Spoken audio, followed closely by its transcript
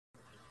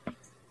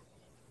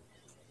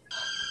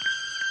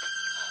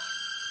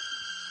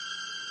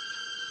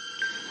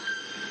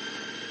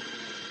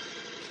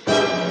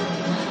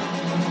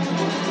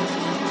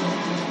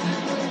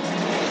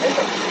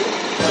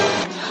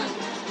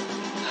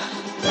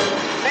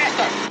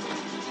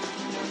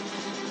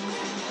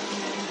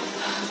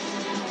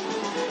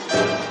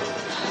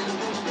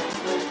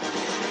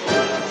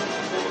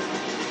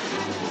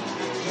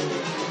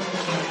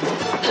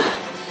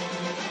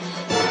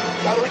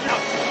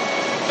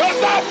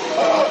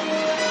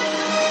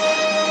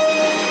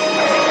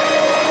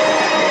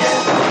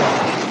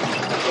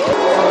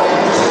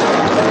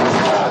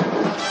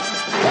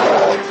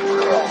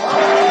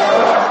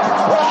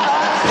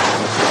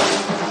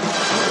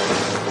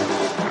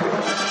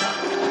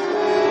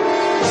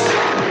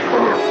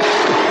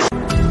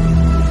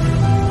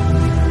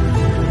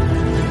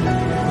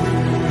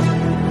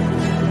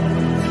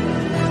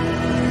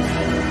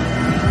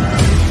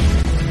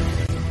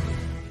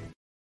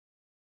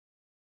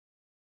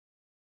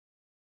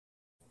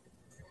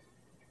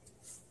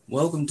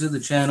Welcome to the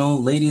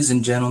channel, ladies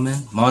and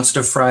gentlemen.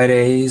 Monster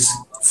Fridays,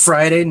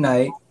 Friday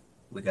night.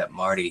 We got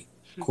Marty,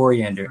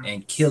 Coriander,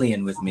 and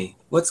Killian with me.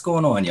 What's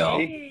going on, y'all?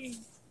 Hey,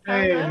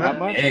 Not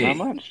much. Hey.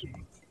 Not much.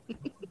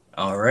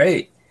 All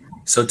right.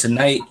 So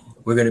tonight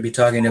we're going to be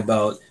talking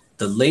about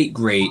the late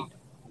great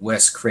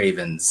Wes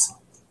Craven's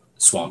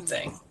Swamp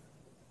Thing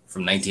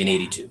from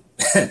 1982,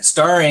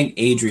 starring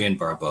Adrienne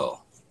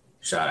Barbeau.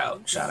 Shout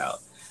out.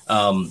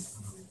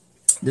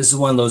 This is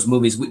one of those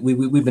movies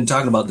we've been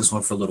talking about this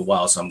one for a little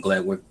while, so I'm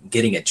glad we're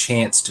getting a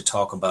chance to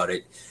talk about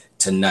it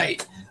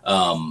tonight.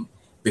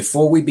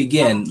 Before we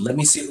begin, let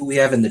me see who we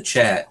have in the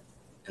chat,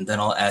 and then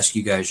I'll ask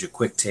you guys your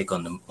quick take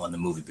on the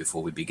movie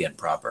before we begin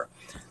proper.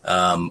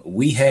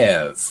 We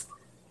have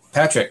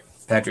Patrick.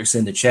 Patrick's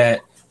in the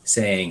chat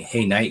saying,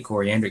 "Hey, Night,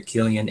 Coriander,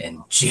 Killian,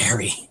 and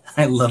Jerry.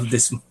 I love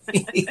this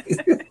movie."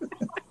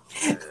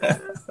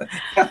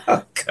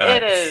 Oh, God.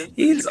 It is.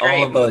 He's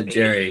all about movie.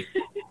 Jerry.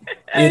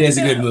 It is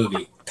a good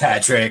movie,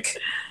 Patrick.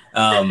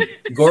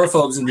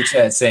 Gorophobe's in the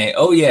chat saying,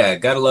 "Oh yeah,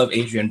 gotta love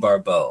Adrienne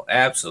Barbeau."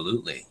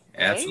 Absolutely.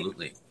 We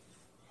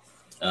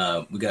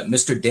got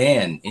Mr.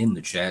 Dan in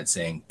the chat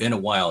saying, "Been a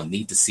while,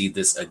 need to see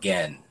this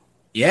again."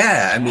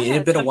 Yeah, I mean, it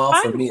had been a while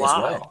for me as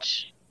well.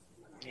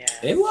 Yeah.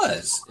 It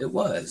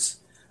was.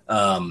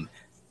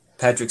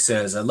 Patrick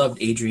says, "I loved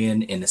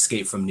Adrienne in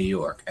Escape from New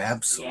York."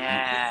 Absolutely.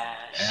 Yeah,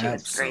 she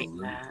was great in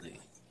that.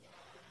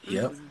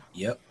 Yep.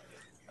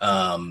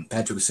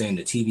 Patrick was saying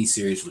the TV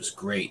series was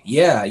great.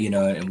 Yeah,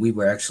 and we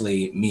were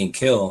actually, me and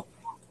Kill,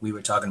 we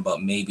were talking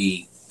about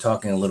maybe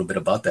talking a little bit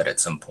about that at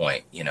some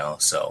point,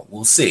 so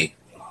we'll see.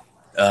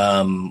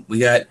 We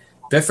got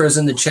Biffers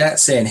in the chat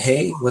saying,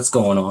 "Hey, what's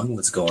going on?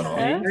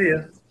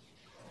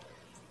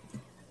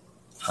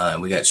 Yeah.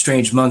 We got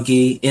Strange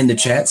Monkey in the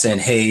chat saying,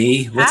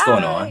 "Hey, what's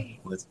going on?"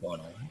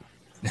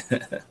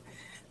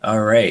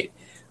 All right.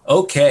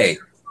 Okay.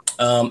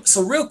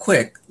 So real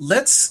quick,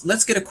 let's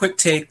get a quick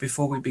take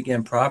before we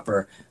begin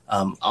proper.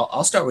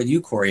 I'll start with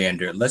you,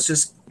 Coriander. Let's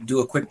just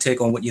do a quick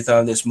take on what you thought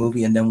of this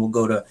movie, and then we'll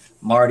go to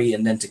Marty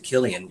and then to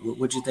Killian.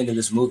 What do you think of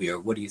this movie, or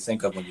what do you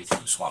think of when you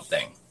think of Swamp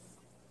Thing?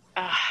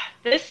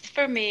 This,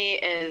 for me,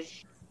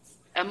 is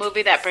a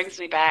movie that brings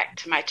me back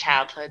to my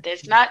childhood.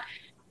 There's not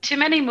too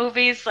many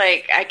movies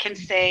like I can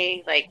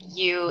say like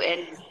you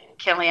and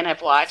Killian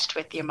have watched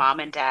with your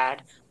mom and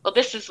dad. Well,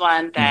 this is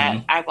one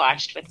that I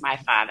watched with my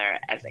father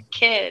as a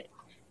kid.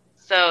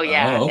 So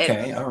yeah, all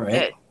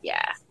right.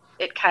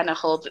 It kind of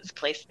holds its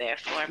place there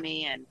for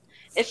me, and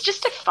it's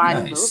just a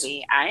fun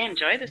movie. I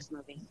enjoy this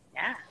movie.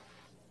 Yeah.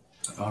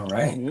 All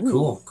right.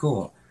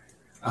 Cool.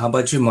 How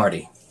about you,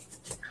 Marty?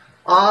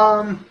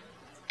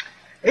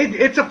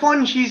 It's a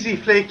fun, cheesy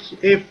flick.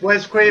 If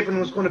Wes Craven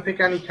was going to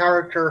pick any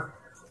character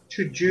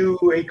to do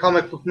a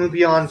comic book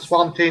movie on,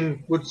 Swamp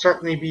Thing would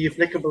certainly be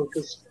applicable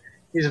because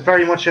he's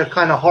very much a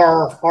kind of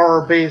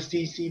horror-based,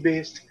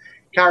 DC-based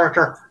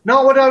character.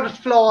 Not without its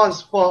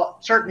flaws, but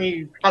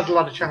certainly has a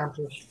lot of charm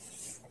to it.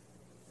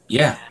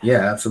 Yeah,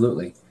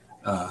 absolutely.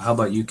 How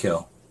about you,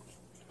 Kill?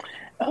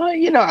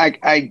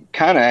 I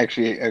kind of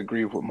actually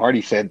agree with what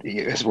Marty said.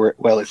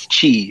 It's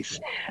cheese,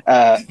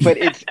 but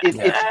it's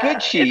good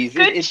cheese.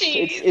 It's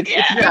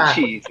good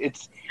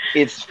cheese.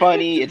 It's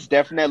funny. It's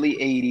definitely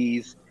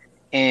 80s,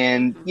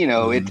 and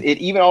it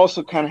even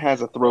also kind of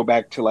has a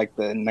throwback to like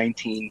the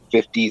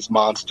 1950s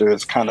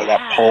monsters, kind of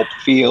that pulp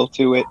feel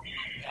to it,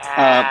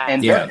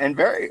 and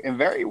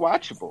very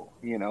watchable.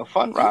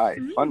 Fun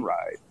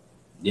ride.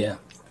 Yeah,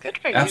 good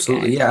for you.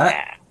 Absolutely,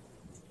 guys.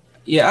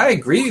 Yeah, I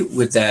agree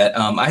with that.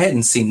 I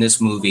hadn't seen this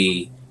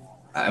movie.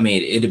 I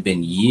mean, it had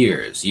been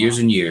years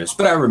and years,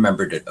 but I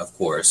remembered it, of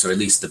course, or at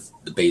least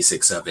the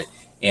basics of it.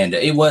 And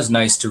it was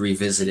nice to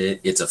revisit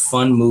it. It's a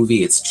fun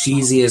movie. It's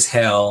cheesy as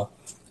hell,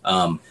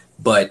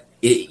 but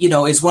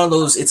it's one of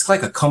those. It's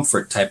like a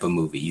comfort type of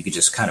movie. You could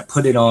just kind of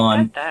put it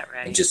on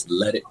and just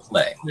let it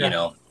play.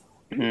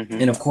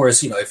 And of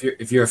course,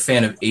 if you're a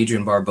fan of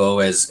Adrienne Barbeau,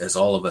 as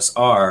all of us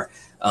are.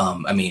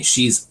 I mean,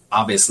 she's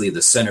obviously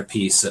the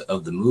centerpiece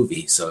of the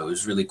movie, so it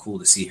was really cool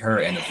to see her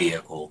in a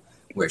vehicle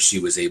where she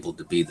was able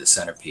to be the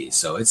centerpiece.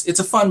 So it's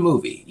a fun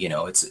movie,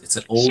 it's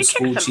an old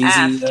school cheesy.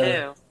 Ass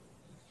too.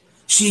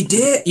 She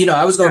did,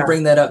 I was going to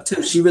bring that up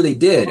too. She really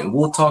did, and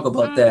we'll talk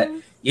about that.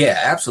 Yeah,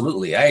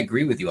 absolutely. I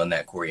agree with you on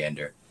that,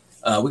 Coriander.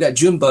 We got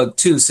Junebug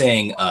too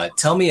saying,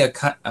 "Tell me a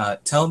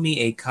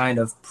kind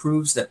of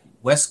proves that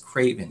Wes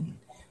Craven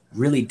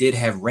really did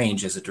have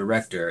range as a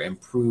director and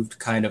proved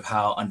kind of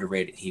how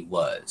underrated he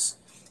was."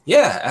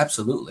 Yeah,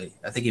 absolutely.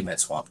 I think he meant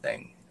Swamp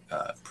Thing.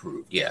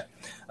 proved. Yeah.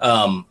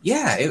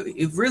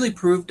 It really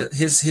proved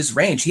his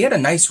range. He had a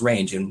nice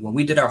range. And when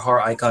we did our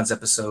Horror Icons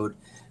episode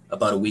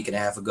about a week and a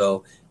half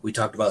ago, we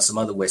talked about some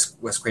other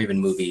Wes Craven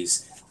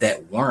movies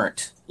that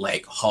weren't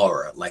like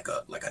horror, like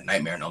a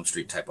Nightmare on Elm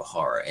Street type of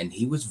horror. And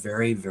he was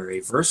very, very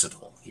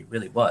versatile. He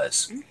really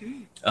was.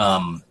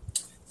 Mm-hmm.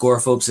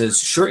 Gorophobe says,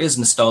 sure is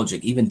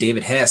nostalgic. Even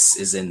David Hess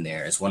is in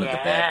there as one of the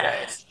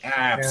bad guys.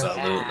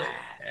 Absolutely.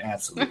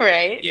 Absolutely.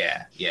 Right.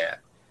 Yeah.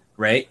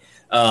 Right.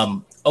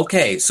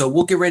 Okay, so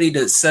we'll get ready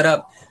to set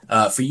up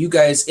for you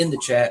guys in the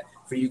chat,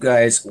 for you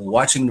guys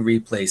watching the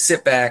replay.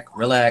 Sit back,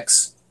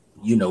 relax.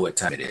 You know what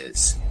time it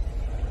is.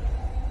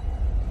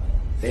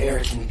 There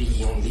can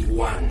be only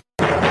one.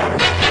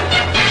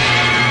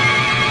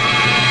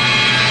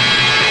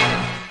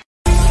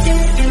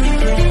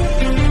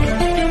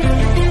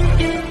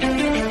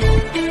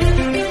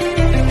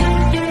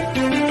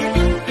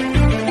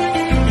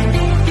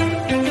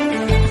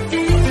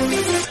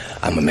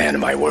 I'm a man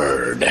of my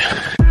word.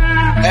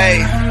 Hey.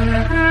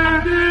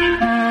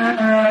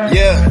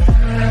 Yeah.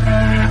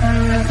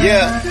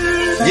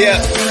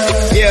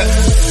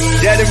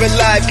 Dead or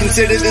alive,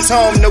 consider this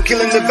home. No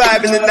killing the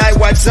vibe in the night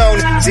watch zone.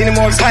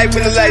 Xenomorph's hype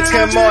when the lights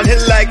come on.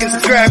 Hit like and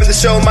subscribe and the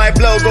show might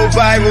blow. Go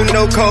viral,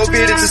 no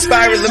COVID. It's a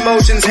spiral.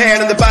 Emotions,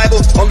 hand on the Bible.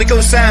 Only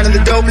go sign on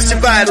the dopest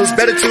your vitals.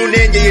 Better tune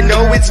in, yeah, you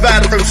know it's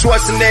vital. From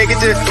Schwarzenegger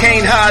to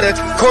Kane Hodder,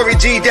 Corey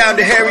G down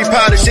to Harry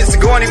Potter. Shit's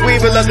Sigourney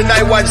Weaver of the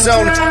Night Watch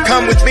Zone.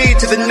 Come with me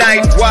to the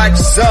Night Watch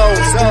Zone.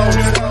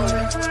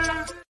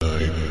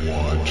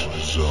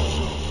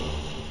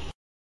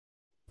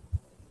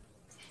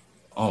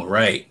 All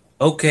right.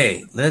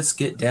 Okay, let's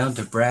get down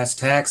to brass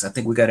tacks. I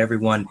think we got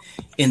everyone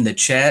in the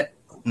chat,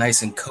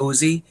 nice and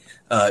cozy.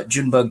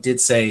 Junebug did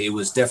say it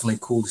was definitely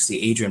cool to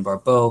see Adrienne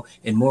Barbeau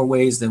in more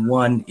ways than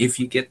one if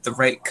you get the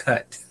right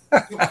cut.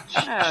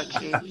 Oh,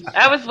 geez.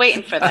 I was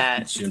waiting for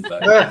that.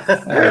 Junebug.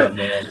 Oh,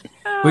 man.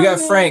 We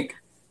got Frank.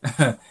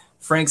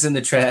 Frank's in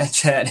the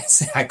chat.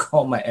 I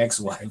call my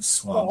ex-wife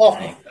Swamp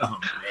Thing. Oh,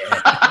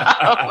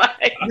 man.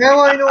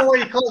 Now I know why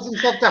he calls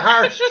himself the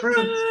harsh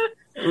truth.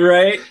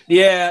 Right?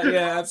 Yeah,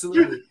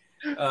 absolutely.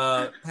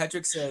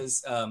 Patrick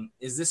says,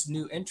 is this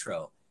new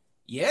intro?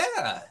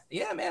 Yeah,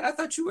 man. I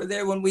thought you were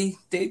there when we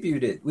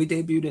debuted it. We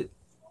debuted it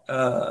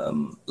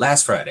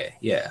last Friday.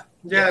 Yeah,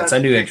 it's a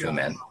new intro,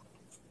 man.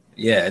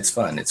 Yeah, it's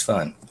fun.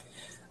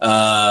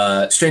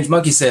 Strange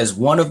Monkey says,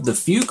 one of the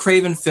few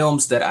Craven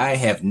films that I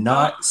have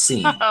not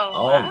seen.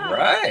 All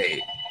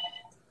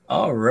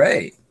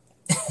right.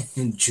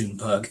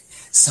 Junebug.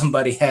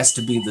 Somebody has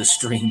to be the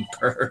stream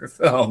perv.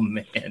 Oh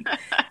man,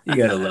 you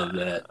gotta love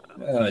that.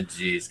 Oh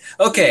geez.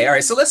 Okay, all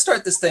right. So let's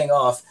start this thing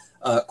off.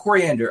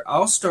 Coriander,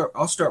 I'll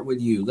start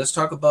with you. Let's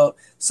talk about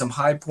some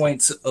high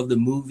points of the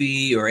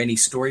movie or any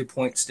story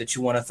points that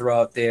you want to throw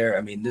out there.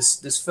 I mean,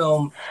 this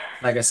film,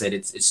 like I said,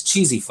 it's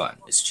cheesy fun.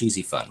 It's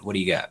cheesy fun. What do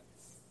you got?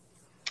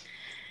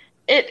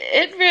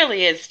 It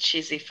really is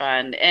cheesy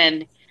fun,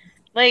 and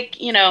like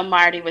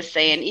Marty was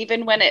saying,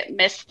 even when it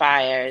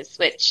misfires,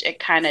 which it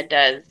kind of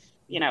does.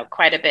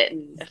 Quite a bit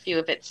in a few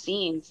of its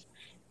scenes,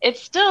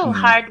 it's still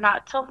hard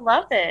not to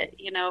love it,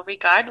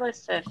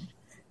 regardless of,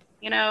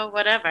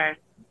 whatever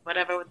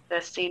the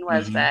scene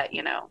was that,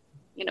 you know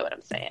what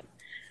I'm saying.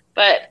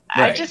 But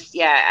right.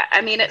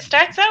 It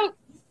starts out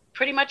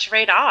pretty much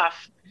right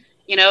off.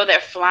 They're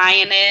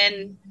flying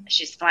in,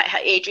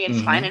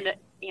 Adrienne's flying in,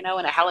 in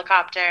a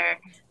helicopter,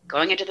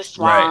 going into the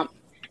swamp,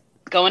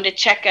 going to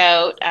check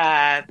out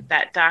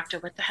that doctor.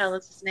 What the hell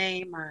is his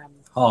name?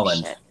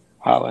 Holland.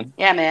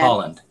 Yeah, man.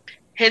 Holland.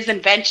 His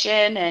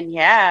invention, and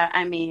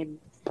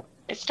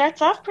it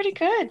starts off pretty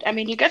good. I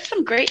mean, you got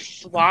some great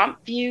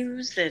swamp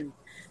views, and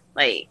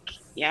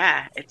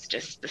it's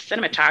just the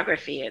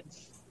cinematography.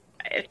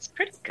 It's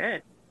pretty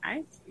good.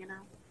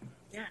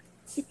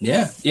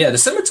 Yeah. The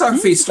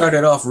cinematography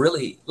started off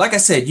really, like I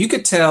said, you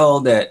could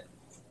tell it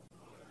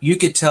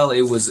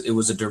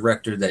was a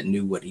director that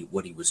knew what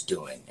he was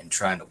doing and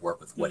trying to work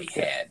with what he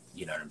had.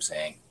 You know what I'm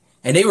saying?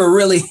 And they were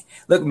really,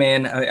 look,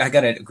 man, I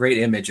got a great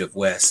image of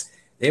Wes.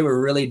 They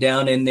were really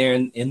down in there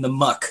in the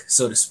muck,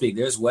 so to speak.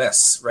 There's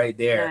Wes right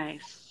there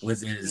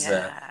with his,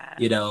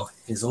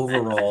 his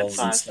overalls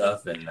and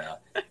stuff, and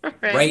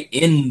right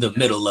in the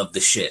middle of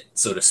the shit,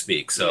 so to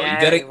speak. So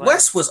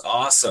Wes was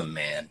awesome,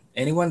 man.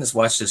 Anyone that's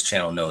watched this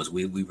channel knows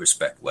we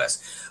respect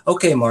Wes.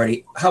 Okay,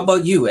 Marty, how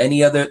about you?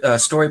 Any other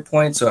story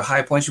points or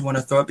high points you want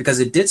to throw up? Because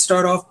it did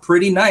start off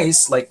pretty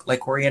nice, like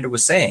Coriander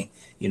was saying.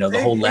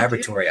 The whole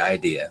laboratory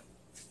idea.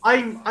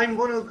 I'm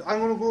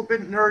gonna go a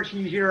bit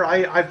nerdy here.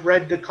 I've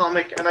read the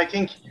comic, and I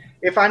think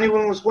if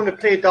anyone was going to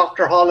play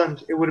Dr.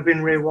 Holland, it would have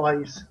been Ray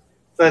Wise.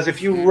 Because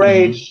if you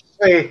read,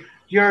 say,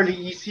 the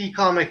early EC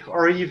comic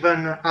or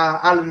even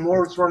Alan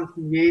Moore's run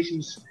from the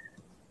 80s,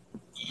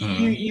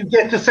 you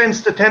get the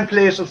sense the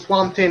template of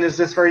Swamp Thing is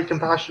this very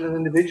compassionate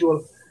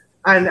individual.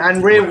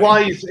 And Ray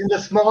Wise, in the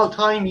small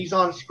time he's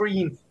on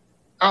screen,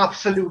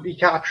 absolutely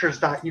captures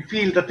that. You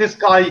feel that this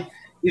guy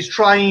is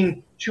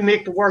trying to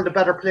make the world a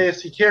better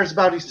place. He cares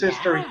about his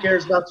sister. He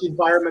cares about the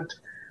environment.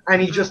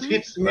 And he just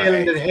hits the nail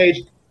in the head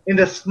in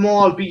the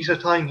small bit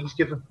of time he's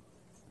given.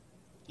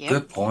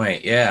 Good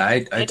point. Yeah,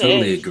 I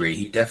totally agree.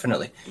 He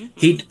definitely,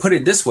 he put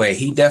it this way.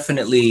 He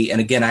definitely,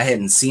 and again, I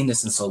hadn't seen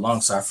this in so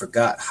long, so I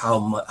forgot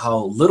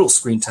how little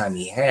screen time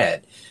he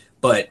had.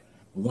 But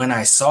when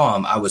I saw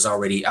him, I was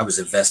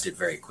invested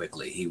very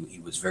quickly. He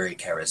was very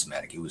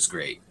charismatic. He was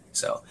great.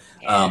 So,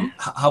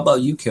 how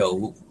about you,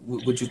 Kel?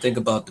 What'd you think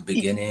about the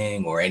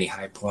beginning, or any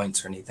high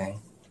points or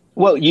anything?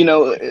 Well,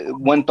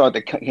 one thought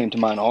that came to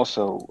mind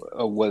also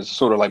was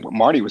sort of like what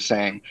Marty was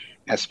saying,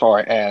 as far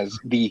as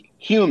the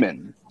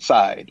human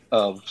side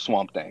of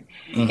Swamp Thing.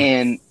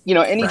 And,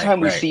 anytime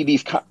we see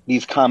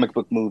these comic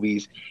book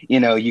movies,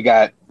 you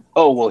got,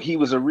 he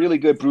was a really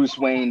good Bruce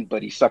Wayne,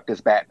 but he sucked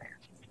as Batman.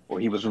 Or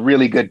he was a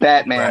really good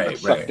Batman, but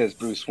sucked as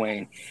Bruce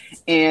Wayne.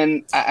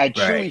 And I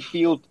truly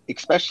feel,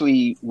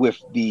 especially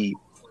with the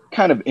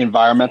kind of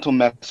environmental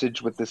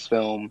message with this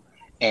film,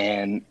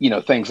 and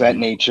things of that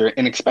nature,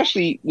 and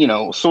especially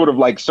sort of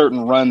like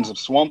certain runs of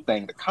Swamp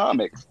Thing, the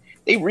comics,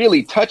 they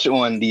really touch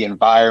on the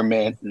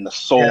environment and the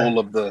soul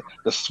of the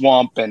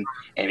swamp, and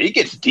it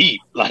gets deep,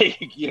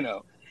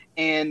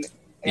 and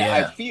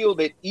I feel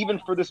that even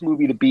for this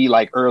movie to be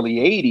like early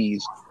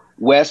 80s,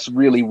 Wes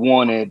really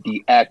wanted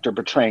the actor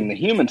portraying the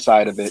human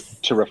side of it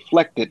to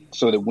reflect it,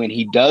 so that when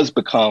he does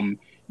become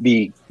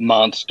the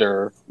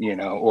monster,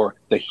 or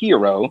the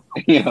hero,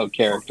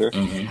 character,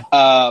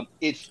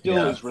 it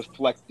still is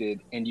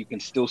reflected, and you can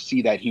still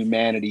see that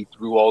humanity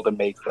through all the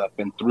makeup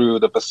and through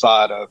the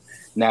facade of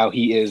now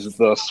he is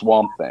the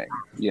Swamp Thing,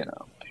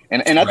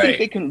 and I think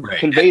they can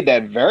convey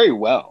that very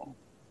well.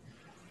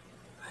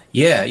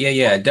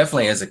 Yeah,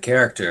 definitely as a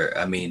character.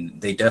 I mean,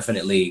 they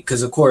definitely,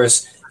 because of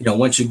course,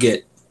 once you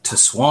get to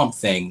Swamp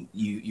Thing,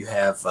 you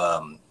have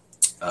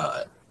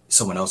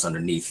someone else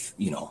underneath,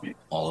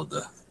 all of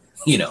the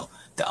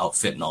the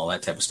outfit and all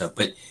that type of stuff.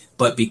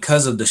 But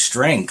because of the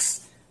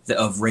strength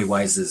of Ray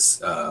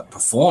Wise's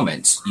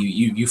performance,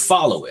 you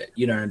follow it.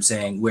 You know what I'm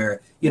saying?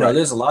 Where,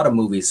 there's a lot of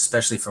movies,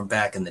 especially from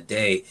back in the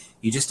day,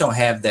 you just don't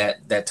have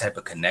that type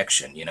of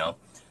connection,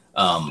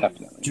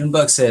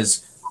 Junebug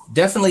says,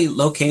 definitely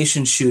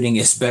location shooting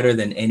is better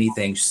than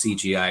anything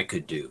CGI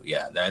could do.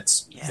 Yeah,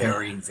 that's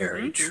very,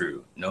 very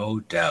true.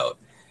 No doubt.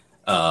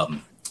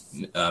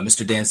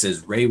 Mr. Dan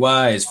says, Ray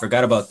Wise,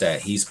 forgot about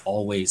that. He's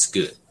always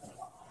good.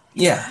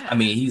 Yeah, I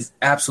mean, he's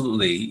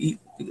absolutely,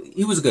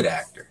 he was a good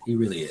actor. He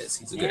really is.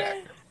 He's a good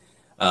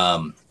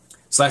actor.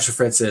 Slasher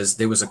Fred says,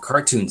 there was a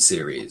cartoon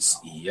series.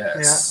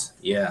 Yes.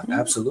 Yeah,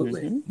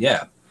 absolutely.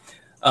 Yeah.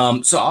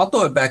 So I'll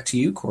throw it back to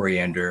you,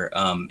 Coriander.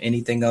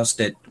 Anything else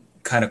that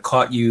kind of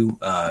caught you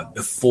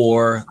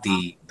before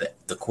the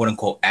quote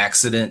unquote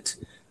accident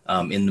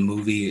in the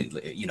movie?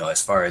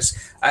 As far as,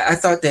 I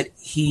thought that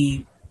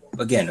he,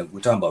 again,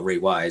 we're talking about Ray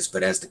Wise,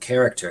 but as the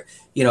character,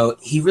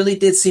 he really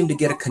did seem to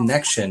get a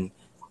connection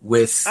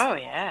with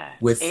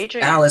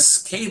Adrian. Alice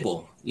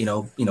Cable,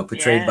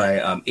 portrayed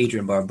by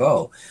Adrienne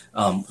Barbeau.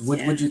 What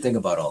did you think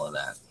about all of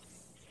that?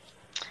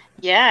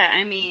 Yeah,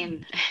 I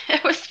mean,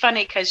 it was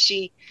funny because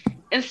she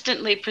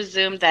instantly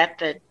presumed that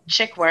the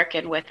chick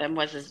working with him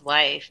was his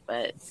wife,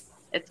 but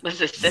it was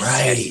his sister.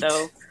 Right.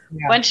 So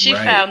when she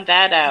found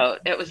that out,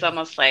 it was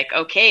almost like,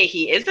 okay,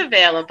 he is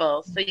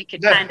available. So you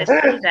could kind of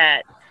see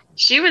that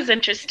she was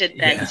interested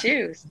then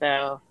too.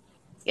 So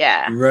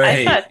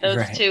I thought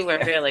those two were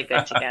really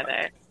good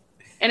together.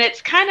 And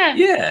it's kind of,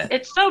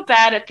 it's so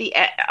bad at the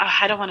end.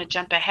 I don't want to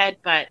jump ahead,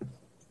 but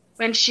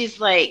when she's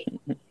like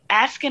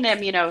asking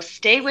him,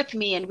 stay with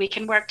me and we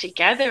can work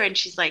together. And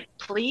she's like,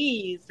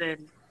 please.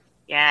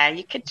 And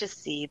you could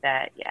just see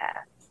that. Yeah,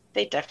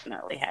 they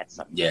definitely had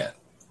something.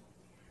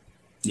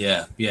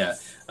 Yeah.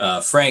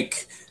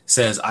 Frank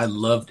says, I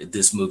loved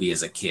this movie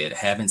as a kid.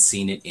 Haven't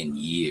seen it in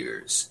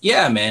years.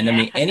 Yeah, man. I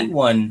mean,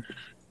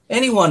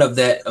 anyone of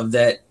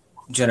that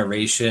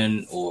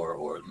generation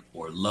or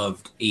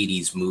loved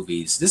 80s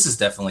movies, this is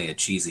definitely a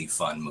cheesy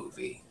fun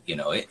movie.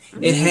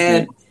 It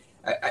had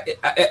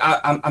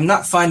I'm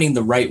not finding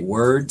the right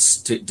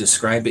words to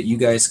describe it. You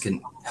guys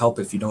can help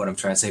if you know what I'm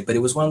trying to say, but it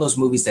was one of those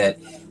movies that,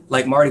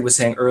 like Marty was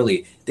saying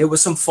early, there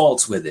was some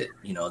faults with it.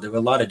 There were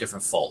a lot of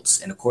different faults,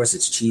 and of course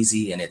it's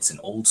cheesy and it's an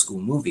old school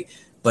movie,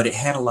 but it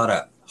had a lot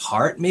of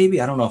heart.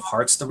 Maybe, I don't know if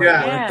heart's the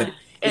right word, but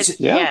it's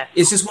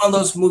just one of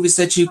those movies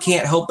that you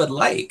can't help but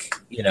like.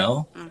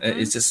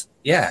 It's just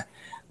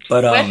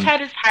But Wes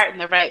had his heart in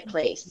the right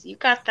place. You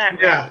got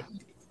that right.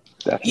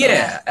 Definitely.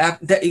 Yeah,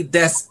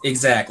 that's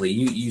exactly.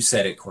 You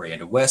said it,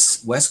 Coriander.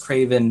 Wes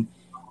Craven,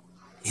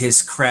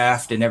 his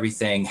craft and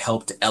everything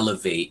helped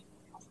elevate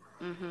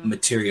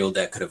material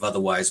that could have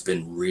otherwise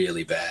been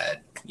really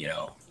bad.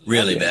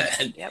 Really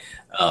bad. Yep.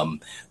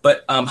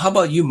 But how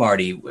about you,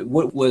 Marty?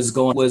 What was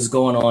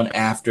going on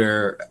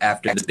after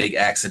the big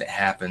accident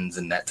happens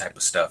and that type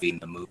of stuff in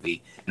the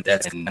movie?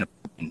 That's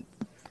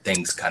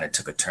things kind of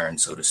took a turn,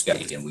 so to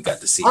speak, and we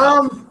got to see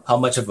how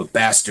much of a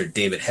bastard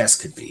David Hess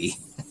could be.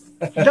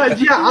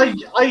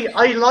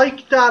 I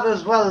like that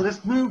as well.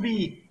 This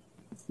movie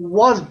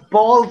was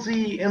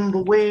ballsy in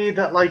the way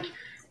that, like,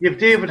 you have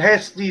David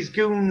Hess, these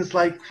goons,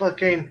 like,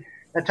 fucking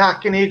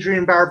attacking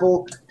Adrienne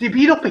Barbeau. They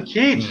beat up a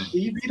kid.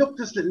 They beat up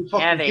this little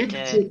fucking kid.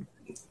 They did.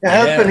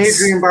 helping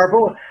Adrian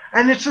Barbeau,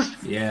 and it's just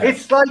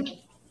it's like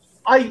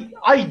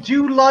I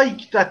do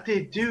like that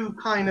they do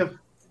kind of,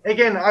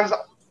 again, I was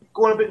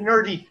going a bit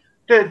nerdy.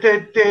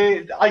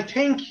 I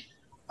think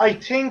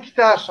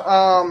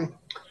that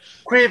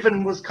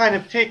Craven was kind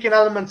of taking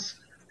elements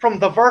from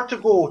the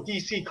Vertigo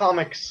DC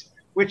comics,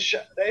 which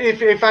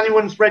if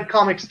anyone's read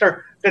comics,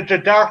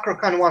 the darker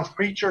kind of ones.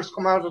 Preachers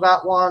come out of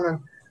that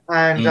one,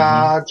 and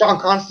John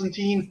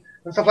Constantine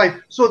and stuff like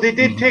that. So they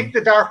did take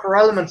the darker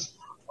elements.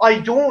 I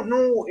don't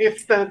know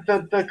if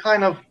the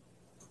kind of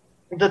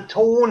the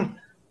tone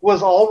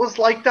was always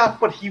like that,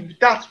 but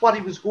that's what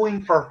he was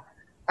going for,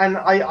 and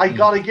I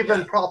gotta give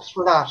him props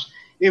for that.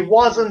 It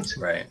wasn't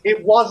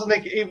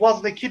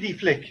a kiddie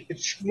flick.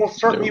 It most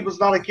certainly was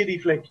not a kiddie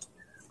flick,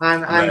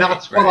 and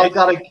that's what I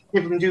gotta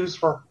give him dues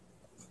for.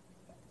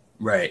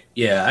 Right.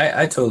 Yeah,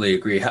 I totally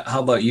agree. How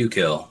about you,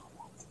 Kill?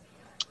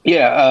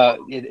 Yeah,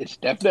 it's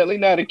definitely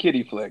not a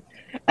kiddie flick.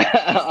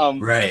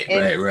 Right.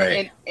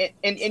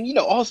 And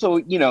also,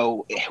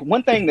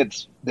 one thing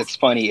that's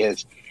funny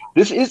is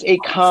this is a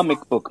comic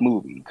book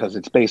movie because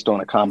it's based on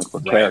a comic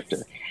book character.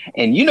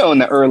 And in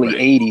the early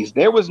 80s,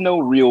 there was no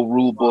real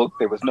rule book.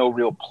 There was no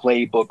real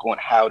playbook on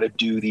how to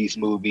do these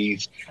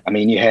movies. I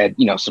mean, you had,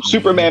 some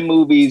Superman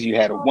movies. You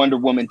had a Wonder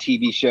Woman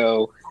TV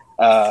show.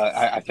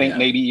 I think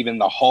maybe even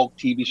the Hulk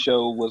TV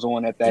show was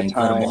on at that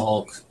time.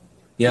 Hulk.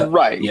 Yeah.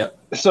 Right. Yep.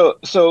 So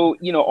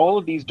all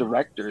of these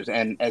directors,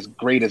 and as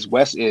great as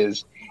Wes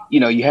is,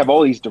 you have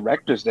all these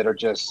directors that are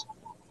just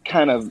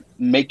kind of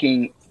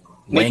making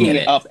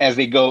it up as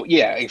they go.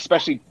 Yeah,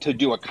 especially to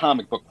do a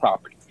comic book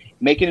property,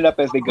 making it up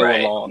as they go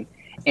along.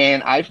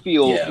 And I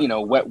feel,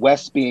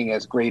 Wes being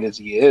as great as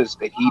he is,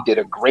 that he did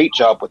a great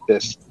job with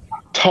this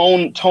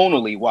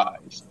tonally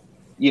wise.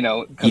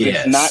 Because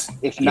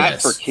it's not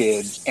for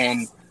kids,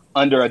 and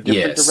under a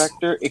different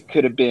director, it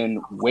could have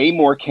been way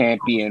more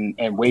campy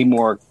and way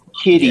more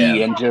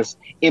kiddie and just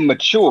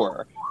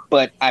immature.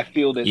 But I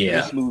feel that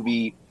this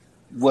movie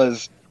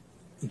was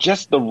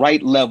just the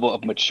right level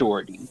of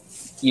maturity,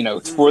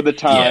 for the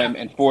time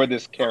and for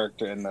this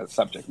character and the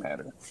subject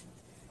matter.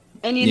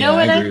 And you know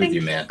what I think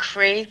is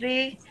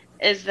crazy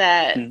is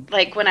that,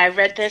 like, when I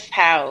read this,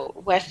 how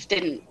Wes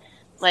didn't,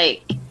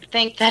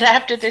 think that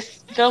after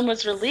this film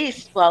was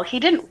released, well, he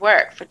didn't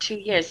work for 2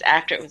 years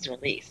after it was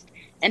released.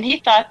 And he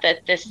thought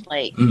that this,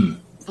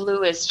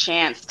 blew his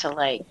chance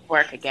to,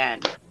 work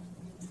again.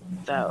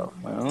 So,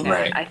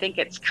 I think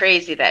it's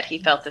crazy that he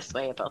felt this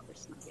way about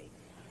this movie.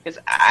 Because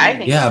I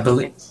think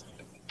it's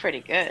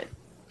pretty good.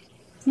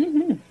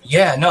 Mm-hmm.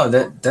 Yeah, no,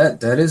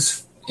 that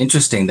is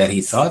interesting that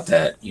he thought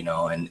that,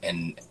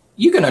 and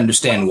you can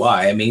understand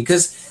why. I mean,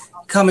 because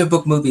comic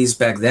book movies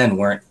back then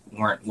weren't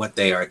what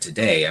they are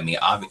today. I mean,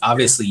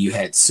 obviously you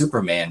had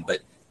Superman,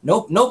 but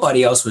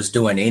nobody else was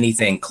doing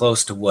anything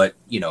close to what,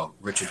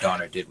 Richard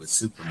Donner did with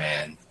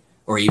Superman,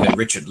 or even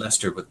Richard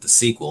Lester with the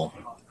sequel.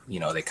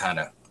 They kind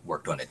of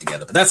worked on it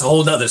together, but that's a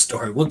whole other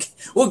story.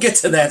 We'll get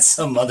to that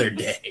some other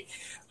day.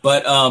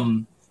 But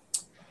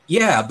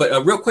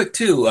real quick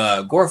too,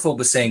 Gorphobe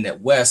was saying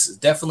that Wes is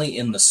definitely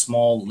in the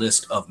small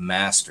list of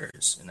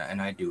masters,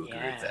 and I do agree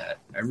with that.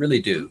 I really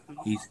do.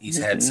 He's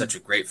had such a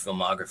great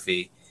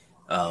filmography.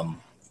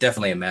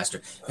 Definitely a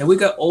master. And we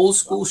got Old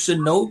School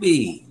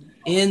Shinobi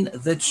in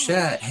the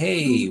chat.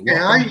 Hey,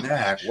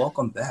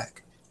 welcome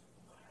back.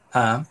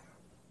 Huh?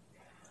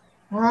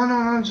 Well,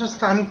 no,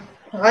 just I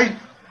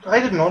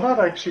didn't know that.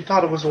 I actually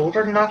thought it was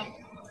older than that.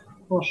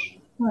 But,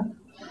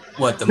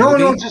 what, the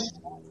movie?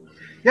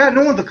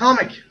 No, the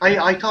comic.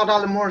 I thought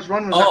Alan Moore's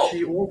run was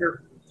actually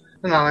older.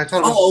 No, I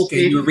thought it was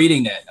okay. You were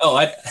reading that.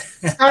 Sorry.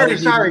 I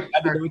didn't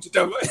know what you're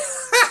talking about.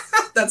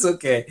 That's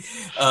okay.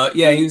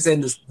 He was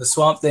in the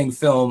Swamp Thing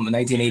film in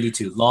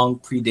 1982. Long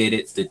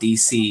predated the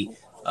DC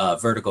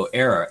Vertigo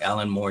era.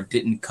 Alan Moore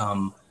didn't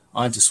come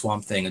onto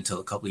Swamp Thing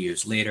until a couple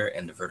years later,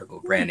 and the Vertigo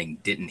branding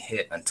didn't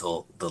hit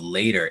until the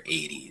later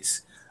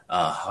 80s.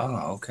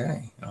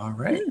 Okay. All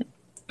right.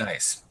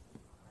 Nice.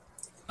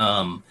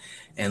 And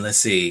let's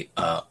see.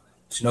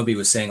 Shinobi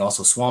was saying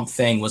also Swamp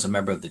Thing was a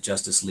member of the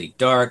Justice League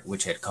Dark,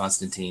 which had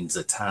Constantine,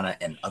 Zatanna,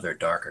 and other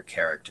darker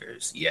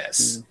characters.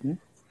 Yes. Mm-hmm.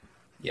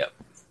 Yep.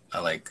 I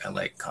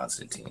like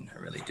Constantine. I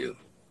really do.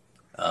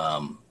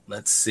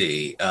 Let's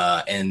see.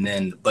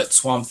 But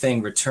Swamp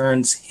Thing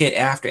Returns hit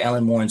after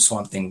Alan Moore and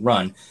Swamp Thing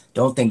run.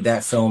 Don't think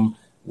that film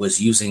was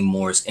using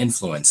Moore's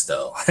influence,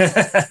 though.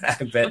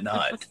 I bet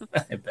not.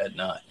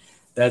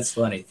 That's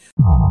funny.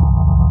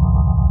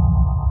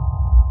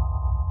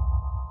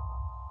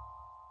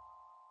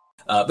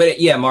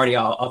 Marty,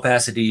 I'll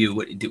pass it to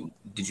you.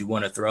 Did you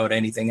want to throw out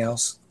anything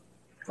else?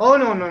 Oh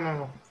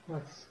no.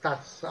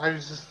 That's. I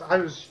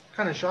was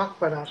kind of shocked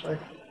by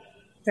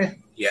that.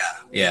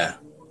 Yeah,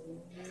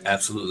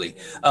 absolutely.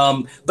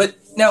 But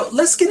now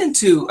let's get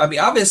into. I mean,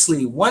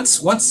 obviously,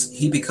 once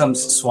he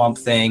becomes Swamp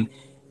Thing,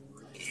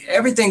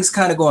 everything's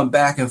kind of going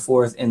back and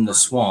forth in the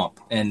swamp.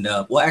 And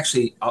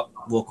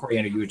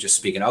Coriander, you were just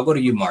speaking. I'll go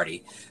to you,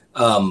 Marty.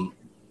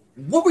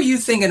 What were you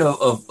thinking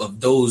of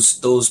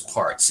those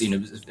parts?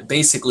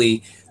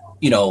 Basically,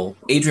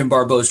 Adrian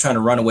Barbeau is trying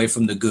to run away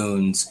from the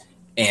goons,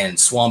 and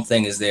Swamp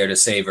Thing is there to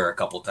save her a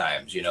couple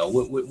times. You know,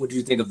 what do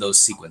you think of those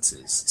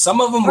sequences?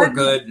 Some of them were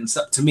good, and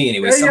to me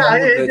anyway. Some of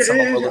them were good. Some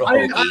of them were a little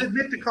hokey. I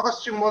admit the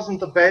costume wasn't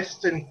the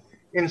best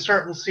in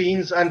certain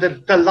scenes, and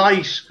the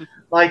light,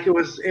 like it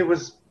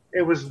was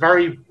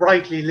very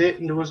brightly lit,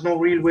 and there was no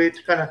real way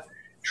to kind of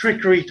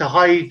trickery to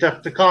hide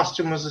that the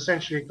costume was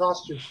essentially a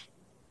costume.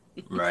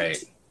 Right.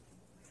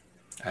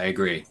 I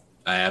agree.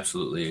 I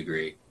absolutely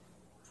agree.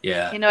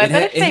 Yeah. You know, I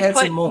bet if they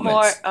put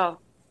more. Oh,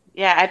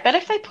 yeah. I bet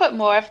if they put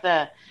more of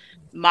the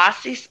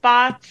mossy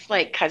spots,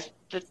 like because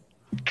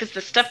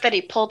the stuff that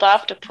he pulled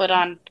off to put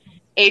on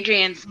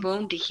Adrian's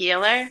wound to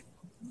heal her.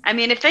 I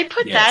mean, if they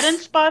put that in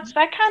spots,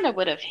 that kind of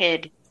would have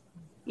hid,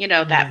 you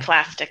know, that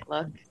plastic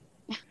look.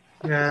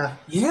 Yeah.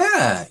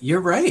 Yeah,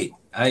 you're right.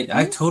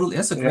 I totally,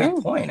 that's a great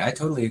point. I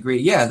totally agree.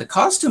 Yeah, the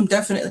costume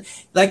definitely,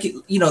 like,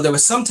 you know, there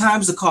was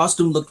sometimes the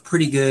costume looked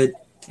pretty good.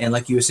 And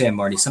like you were saying,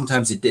 Marty,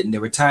 sometimes it didn't. There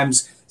were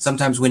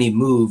sometimes when he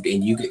moved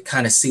and you could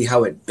kind of see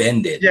how it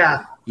bended.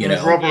 Yeah. You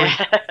know? Rubbery.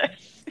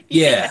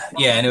 Yeah.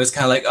 And it was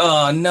kind of like,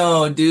 oh,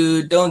 no,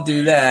 dude, don't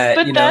do that.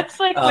 But you that's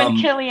know? like when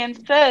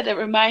Killian said it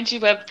reminds you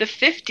of the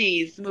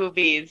 50s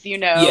movies, you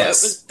know?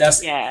 Yes,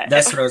 that's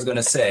what I was going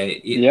to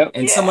say.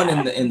 And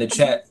someone in the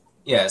chat,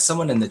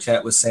 someone in the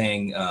chat was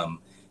saying,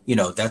 you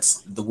know,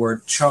 that's the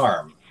word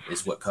charm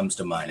is what comes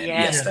to mind. And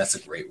yes, that's a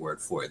great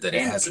word for it, that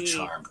it has a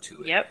charm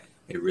to it. Yep.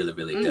 It really,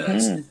 really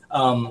does.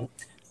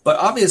 But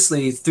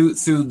obviously, through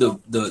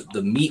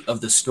the meat of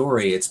the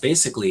story, it's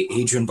basically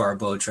Adrian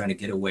Barbeau trying to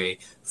get away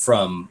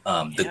from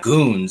the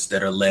goons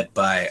that are led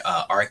by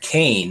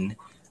Arcane.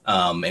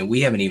 And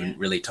we haven't even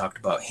really talked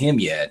about him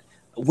yet.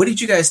 What did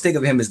you guys think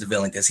of him as the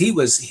villain? Because he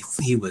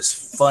was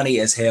funny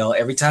as hell.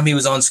 Every time he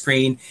was on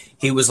screen,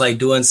 he was like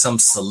doing some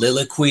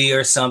soliloquy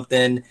or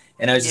something,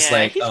 and I was just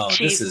like, "Oh,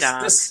 this is."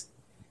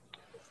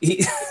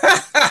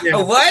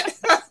 What?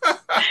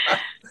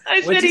 I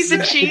said he's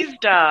a cheese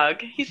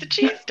dog. He's a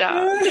cheese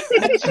dog.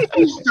 He's a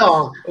cheese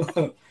dog.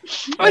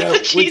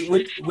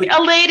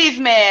 A ladies'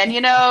 man,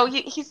 you know.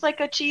 He's like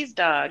a cheese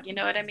dog. You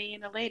know what I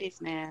mean? A ladies'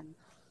 man.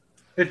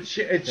 A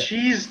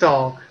cheese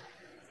dog.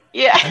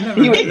 Yeah.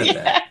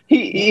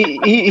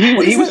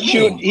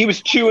 He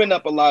was chewing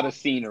up a lot of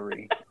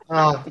scenery.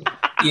 Oh.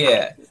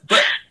 Yeah.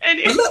 But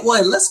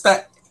let's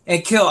back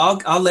and Kill.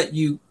 I'll let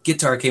you get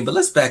to Arcane, but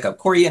let's back up.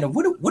 Coriander,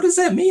 what does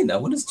that mean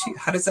though?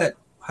 How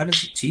does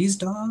cheese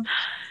dog?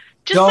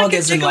 Just dog like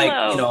as in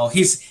like, you know,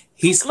 he's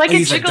like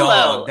he's a a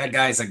dog. That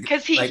guy's a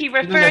because he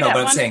referred at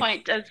one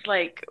point as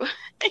like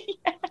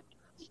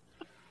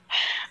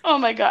oh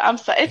my god, I'm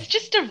sorry. It's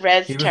just a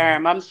res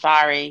term. I'm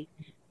sorry.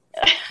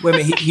 Wait a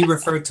minute, he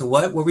referred to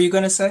what? What were you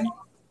gonna say?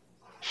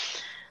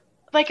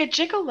 Like a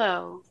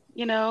gigolo,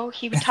 you know.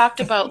 He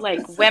talked about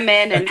like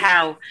women and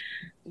how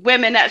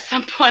women at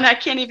some point, I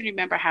can't even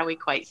remember how he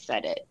quite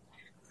said it,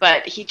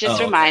 but he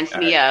just reminds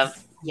me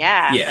of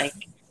like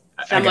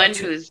someone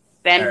who's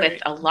been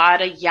with a lot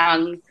of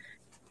young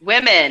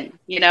women,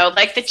 you know,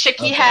 like the chick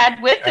he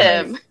had with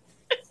him.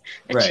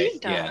 Cheese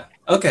dog. Yeah.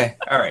 Okay.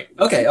 All right.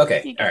 Okay. All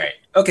right.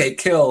 Okay.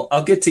 Kill.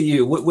 I'll get to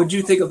you. What would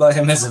you think about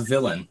him as a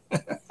villain?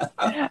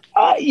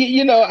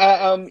 You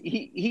know,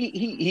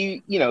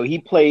 he you know, he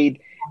played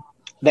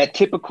that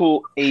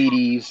typical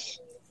 80s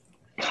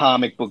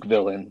comic book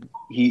villain.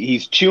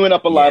 He's chewing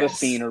up a lot of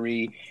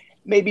scenery,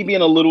 maybe being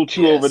a little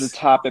too over the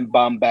top and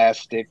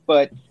bombastic,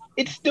 but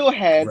it still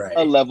had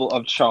a level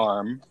of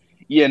charm.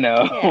 You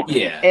know,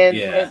 and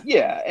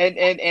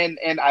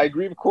I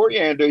agree with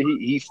Coriander.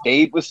 He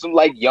stayed with some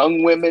like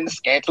young women,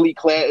 scantily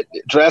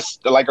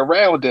dressed like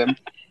around him,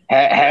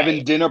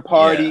 having dinner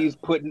parties,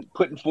 putting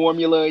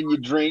formula in your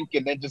drink,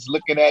 and then just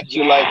looking at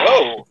you like,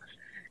 oh,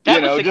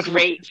 that was a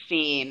great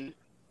scene.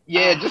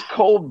 Yeah, just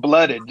cold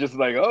blooded, just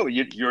like, oh,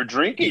 you're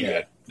drinking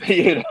it,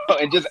 you know,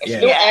 and just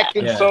still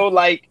acting so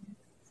like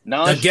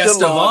nonchalant. The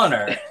guest of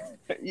honor.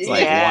 It's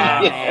like,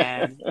 wow.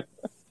 Man.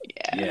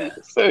 Yeah.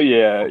 So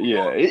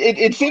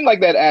it seemed like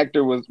that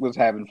actor was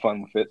having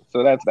fun with it.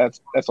 So that's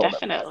all.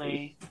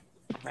 Definitely.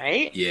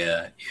 Right?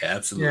 Yeah,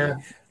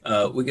 absolutely.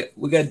 Yeah.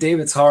 We got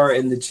David's horror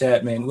in the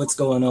chat, man. What's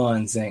going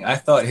on? Saying I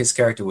thought his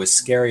character was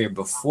scarier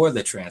before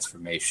the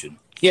transformation.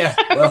 Yeah.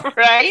 Well,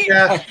 right?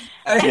 Yeah.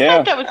 I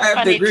thought that was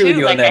funny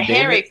too, like a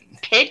hairy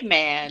pig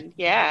man.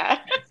 Yeah.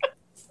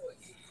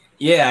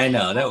 Yeah, I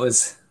know. That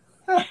was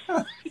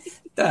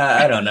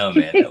I don't know,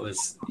 man. That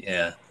was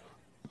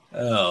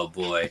oh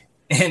boy.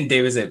 And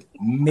David said,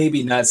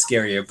 maybe not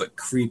scarier, but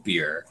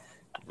creepier.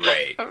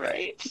 Right. All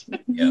right.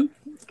 Yep.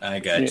 I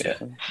gotcha.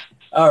 Yeah.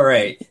 All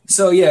right.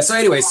 So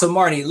anyway,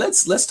 Marty,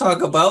 let's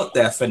talk about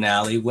that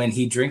finale when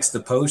he drinks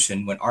the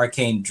potion, when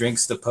Arcane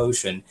drinks the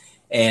potion.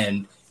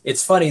 And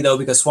it's funny though,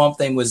 because Swamp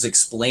Thing was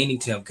explaining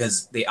to him,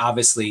 because they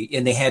obviously,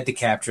 and they had to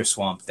capture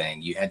Swamp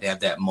Thing. You had to have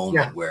that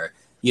moment where,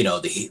 you know,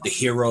 the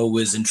hero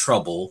was in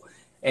trouble.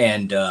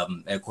 And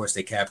of course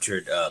they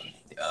captured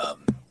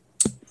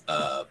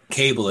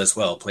Cable as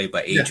well, played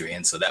by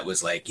Adrian. So that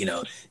was like, you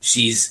know,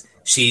 she's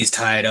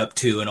tied up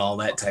too and all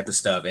that type of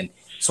stuff. And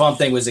Swamp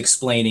Thing was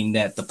explaining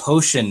that the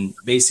potion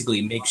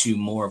basically makes you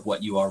more of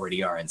what you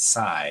already are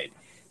inside.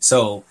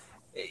 So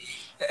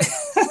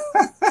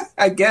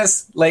I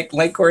guess, like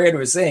Coriander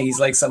was saying, he's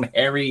like some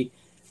hairy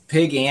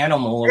pig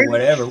animal or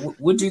whatever.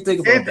 What'd you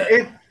think about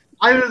that?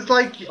 I was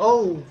like,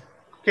 oh,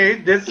 okay,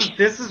 this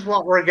is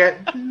what we're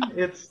getting.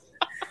 It's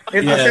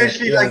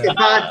essentially like a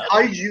bad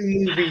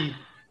kaiju movie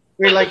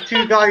where like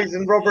two guys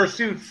in rubber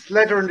suits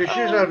leathering the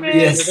shit out of each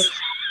other.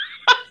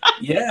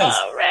 Yes.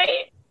 Oh,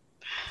 right.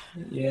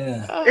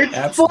 Yeah. It's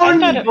absolutely.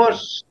 fun, but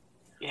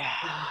yeah,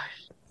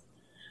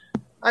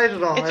 I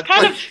don't know. it's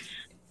kind of.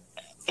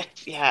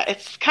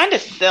 It's kind of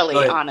silly,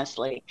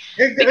 honestly.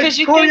 Because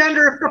you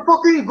Coriander,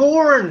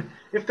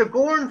 if the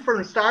Gorn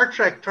from Star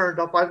Trek turned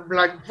up, I'd be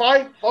like,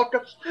 fine, fuck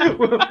it.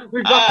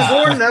 We've got the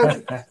Gorn now.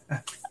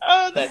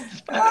 Oh,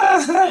 that's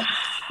funny.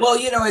 Well,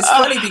 it's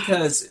funny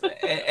because,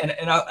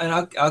 and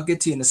I'll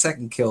get to you in a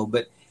second, Kill,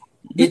 but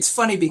it's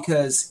funny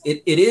because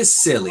it is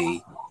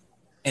silly.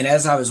 And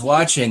as I was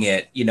watching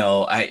it,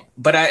 I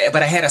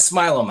had a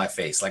smile on my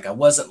face. Like I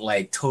wasn't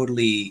like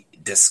totally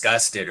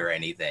disgusted or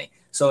anything.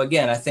 So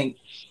again, I think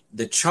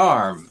the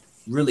charm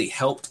really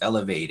helped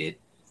elevate it.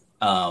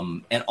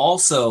 And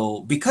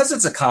also because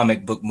it's a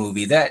comic book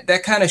movie, that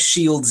kind of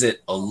shields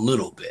it a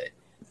little bit,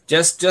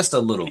 just a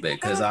little bit.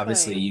 Cause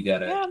obviously you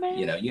gotta,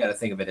 you gotta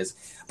think of it as,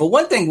 but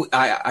one thing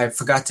I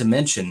forgot to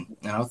mention,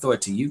 and I'll throw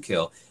it to you,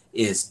 Kill,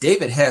 is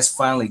David Hess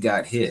finally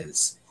got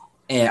his.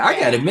 And I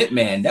gotta admit,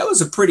 man,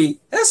 that's a pretty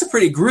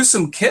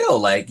gruesome kill.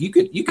 Like you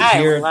could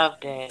hear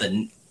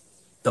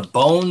the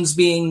bones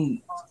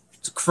being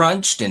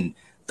crunched and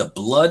the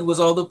blood was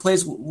all over the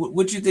place.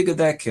 What'd you think of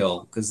that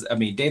kill? Because I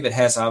mean, David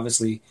Hess,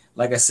 obviously,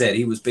 like I said,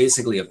 he was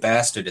basically a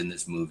bastard in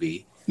this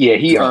movie. Yeah,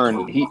 he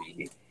earned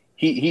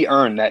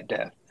that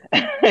death.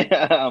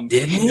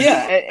 Didn't he?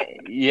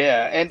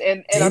 Yeah,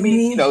 and I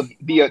mean,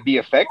 the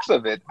effects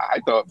of it, I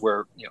thought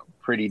were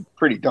pretty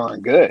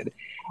darn good.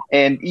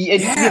 And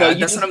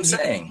that's what I'm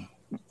saying.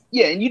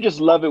 Yeah, and you just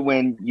love it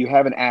when you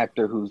have an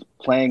actor who's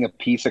playing a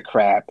piece of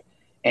crap.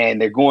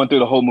 And they're going through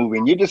the whole movie,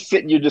 and you're just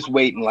sitting, you're just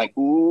waiting, like,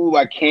 ooh,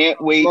 I can't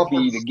wait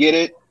for you to get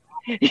it.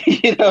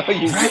 You're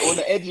on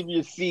the edge of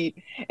your seat,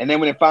 and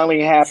then when it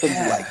finally happens,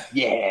 you're like,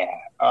 yeah,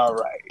 all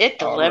right. It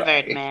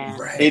delivered, man.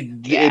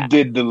 It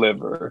did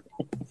deliver.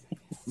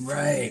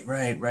 Right.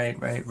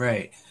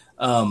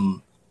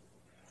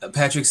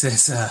 Patrick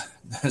says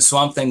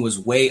Swamp Thing was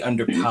way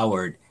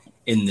underpowered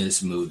in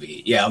this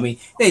movie. Yeah, I mean,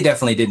 they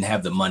definitely didn't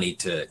have the money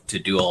to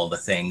do all the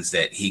things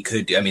that he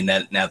could do. I mean,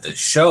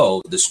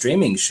 the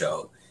streaming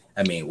show,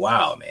 I mean,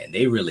 wow, man,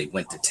 they really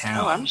went to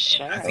town. Oh, I'm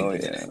sure. I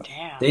think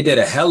they did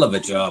a hell of a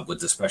job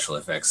with the special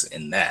effects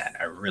in that.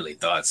 I really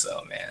thought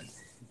so, man.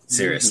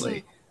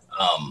 Seriously.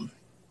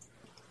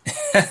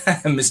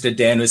 Mr.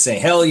 Dan was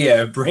saying, hell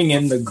yeah, bring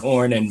in the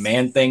Gorn and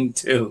Man-Thing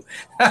too.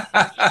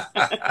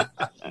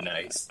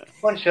 Nice.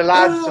 Bunch of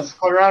lads just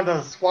go around in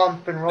a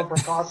swamp in rubber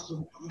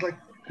costumes. Like,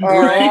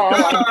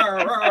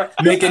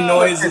 making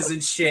noises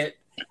and shit.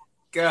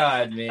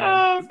 God, man.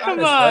 Oh,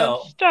 come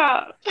on,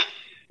 stop.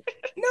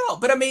 No,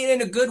 but I mean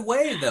in a good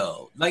way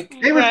though. Like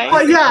it was,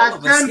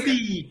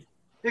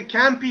 it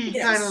can't be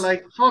kind of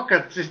like fuck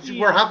it.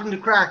 We're having to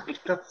crack.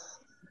 That's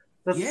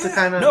the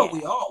kind of. No,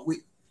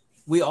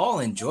 we all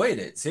enjoyed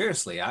it.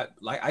 Seriously,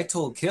 I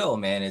told Kill,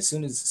 man. As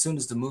soon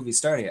as the movie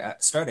started,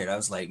 I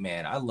was like,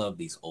 man, I love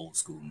these old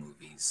school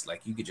movies.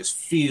 Like you could just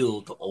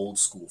feel the old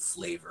school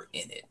flavor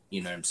in it.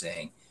 You know what I'm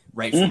saying?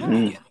 Right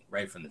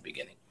from the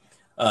beginning.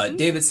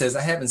 David says,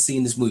 I haven't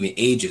seen this movie in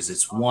ages.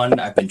 It's one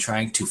I've been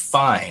trying to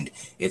find.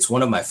 It's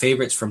one of my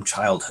favorites from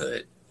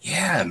childhood.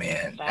 Yeah,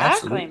 man. Exactly,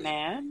 absolutely,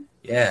 man.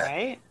 Yeah.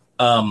 Right.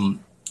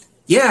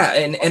 Yeah,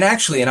 and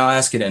actually, and I'll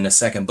ask it in a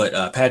second,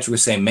 but Patrick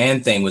was saying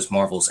Man-Thing was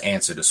Marvel's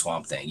answer to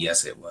Swamp Thing.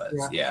 Yes, it was.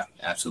 Yeah,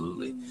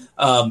 absolutely.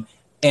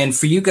 And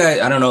for you guys,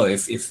 I don't know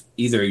if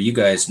either of you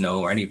guys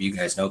know or any of you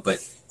guys know, but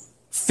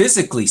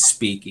physically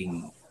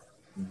speaking,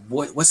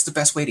 what's the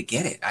best way to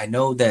get it? I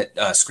know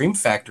that Scream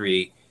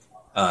Factory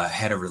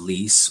had a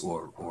release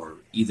or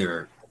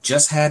either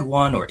just had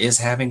one or is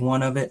having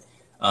one of it.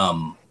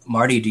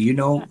 Marty, do you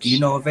know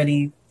of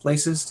any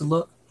places to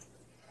look?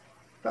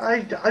 I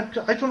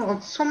don't know.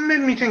 Some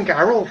made me think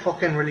Arrow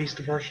fucking released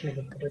a version of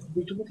it, but I could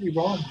be totally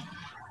wrong.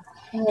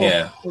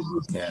 Yeah.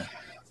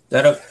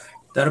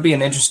 That'll be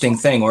an interesting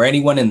thing. Or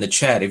anyone in the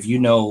chat, if you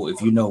know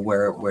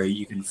where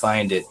you can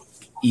find it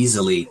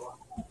easily,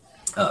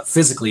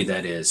 physically,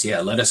 that is.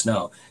 Yeah, let us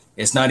know.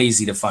 It's not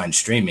easy to find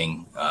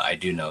streaming. I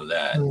do know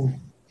that.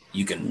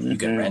 You can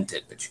rent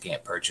it, but you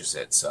can't purchase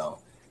it. So,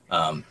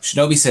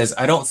 Shinobi says,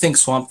 I don't think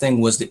Swamp Thing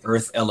was the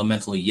Earth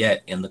Elemental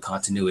yet in the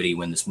continuity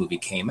when this movie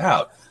came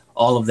out.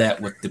 All of that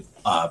with the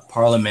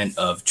Parliament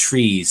of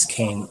Trees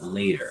came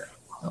later.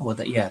 Oh, well,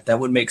 that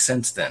would make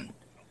sense then.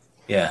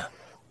 Yeah.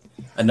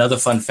 Another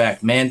fun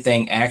fact,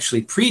 Man-Thing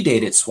actually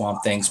predated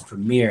Swamp Thing's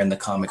premiere in the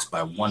comics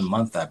by 1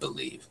 month, I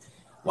believe.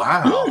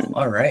 Wow.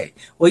 All right.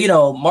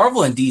 Well,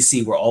 Marvel and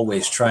DC were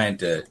always trying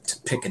to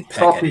pick and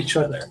peck at each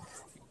other.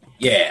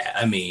 Yeah,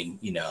 I mean,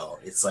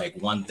 it's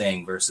like one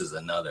thing versus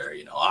another.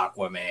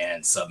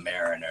 Aquaman,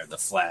 Submariner, The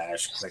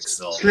Flash,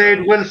 Quicksilver.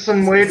 Slade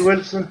Wilson, Wade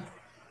Wilson.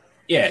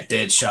 Yeah,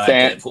 Deadshot,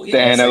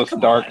 Thanos,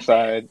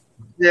 Darkseid.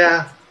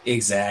 Yeah.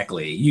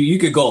 Exactly. You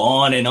could go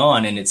on,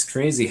 and it's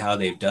crazy how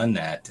they've done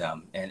that.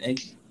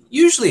 And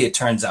usually it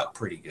turns out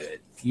pretty good.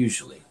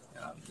 Usually,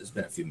 there's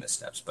been a few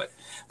missteps, but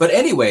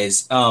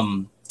anyways,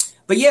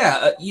 but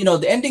yeah,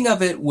 the ending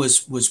of it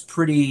was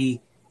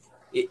pretty.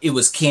 It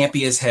was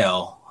campy as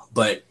hell,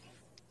 but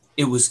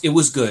it was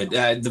good.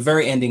 The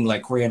very ending,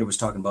 like Coriander was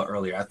talking about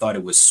earlier, I thought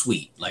it was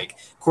sweet. Like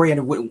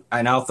Coriander,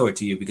 and I'll throw it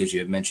to you because you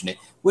had mentioned it.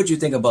 What did you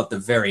think about the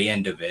very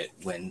end of it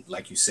when,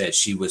 like you said,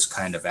 she was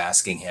kind of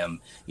asking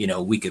him,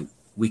 we could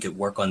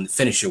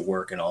finish your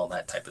work and all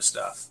that type of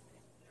stuff?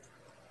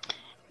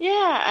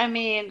 Yeah, I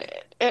mean,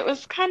 it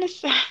was kind of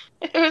sad.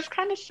 It was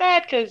kind of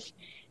sad because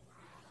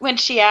when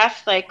she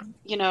asked, like,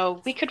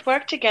 we could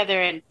work together,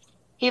 and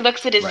he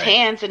looks at his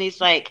hands and he's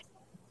like,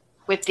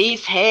 with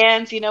these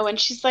hands, and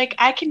she's like,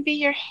 I can be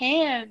your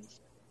hands.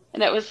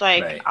 And it was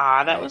like,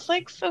 that was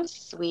like so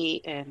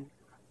sweet. And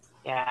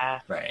yeah,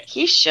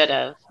 he should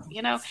have,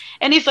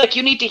 and he's like,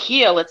 you need to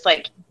heal. It's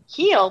like,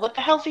 heal? What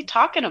the hell's he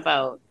talking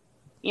about?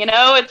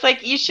 It's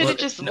like, you should have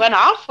just went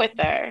off with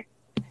her.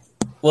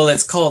 Well,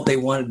 it's called, they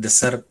wanted to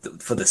set up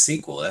for the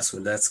sequel. That's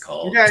what that's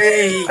called. Yeah,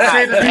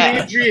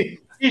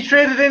 he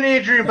traded in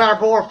Adrienne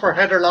Barbeau for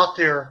Heather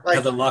Locklear.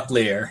 Heather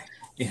Locklear.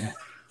 Yeah.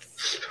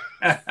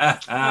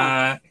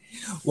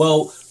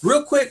 Well,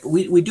 real quick,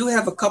 we do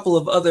have a couple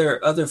of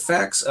other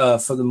facts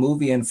for the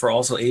movie and for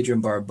also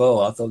Adrienne Barbeau.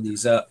 I'll throw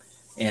these up.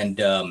 And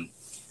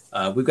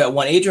we've got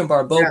one. Adrienne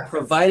Barbeau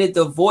provided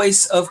the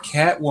voice of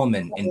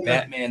Catwoman in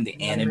Batman the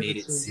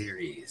Animated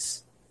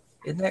Series.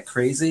 Isn't that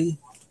crazy?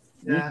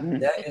 Yeah.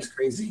 That is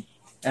crazy.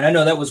 And I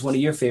know that was one of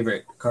your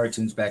favorite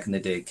cartoons back in the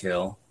day,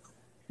 Kill.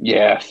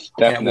 Yes,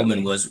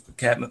 definitely.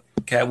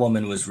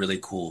 Catwoman was really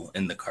cool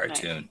in the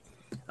cartoon.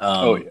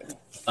 Nice.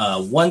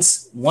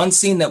 One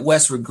scene that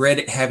Wes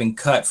regretted having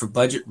cut for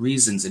budget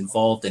reasons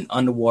involved an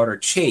underwater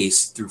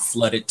chase through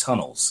flooded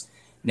tunnels.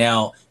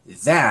 Now,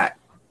 that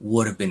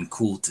would have been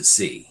cool to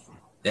see.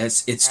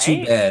 It's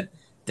too bad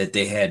that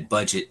they had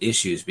budget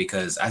issues,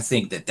 because I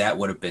think that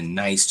would have been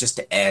nice just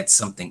to add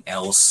something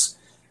else,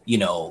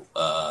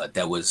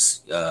 that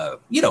was,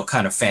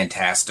 kind of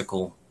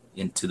fantastical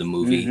into the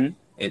movie.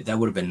 Mm-hmm. That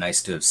would have been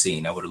nice to have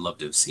seen. I would have loved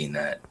to have seen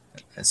that.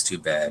 That's too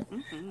bad.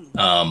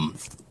 Mm-hmm.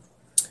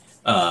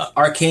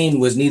 Arcane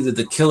was neither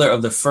the killer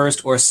of the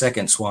first or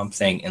second Swamp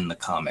Thing in the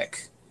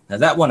comic. Now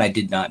that one I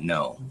did not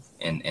know.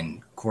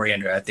 And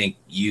Coriander, I think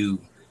you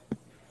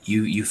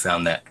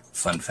found that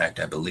fun fact,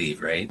 I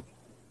believe, right?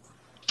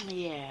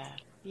 Yeah.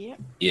 Yep.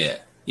 Yeah.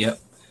 Yep.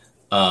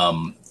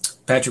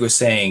 Patrick was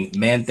saying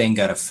Man-Thing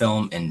got a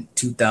film in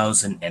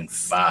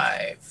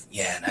 2005.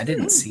 Yeah, and I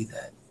didn't see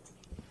that.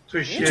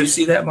 Did you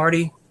see that,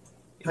 Marty?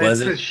 Was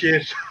it?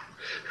 Shit.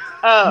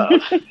 Oh.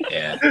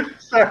 Yeah.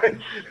 Sorry.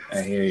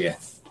 I hear you.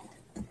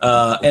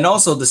 And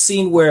also the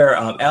scene where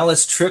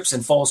Alice trips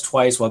and falls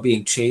twice while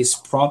being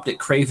chased prompted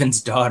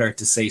Craven's daughter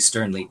to say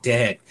sternly,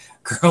 "Dad,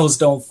 girls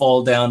don't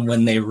fall down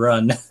when they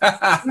run."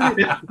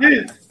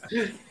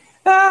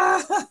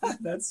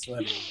 That's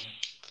funny.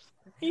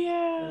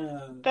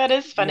 Yeah, that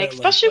is funny,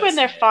 especially when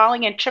they're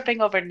falling and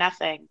tripping over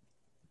nothing.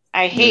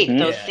 I hate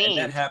those scenes.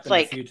 That happened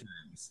a few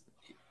times.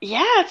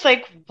 Yeah, it's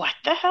like, what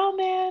the hell,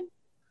 man?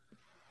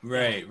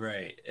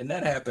 Right. And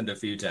that happened a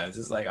few times.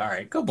 It's like, all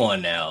right, come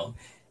on now.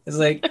 It's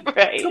like,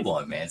 come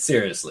on, man,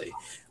 seriously.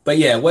 But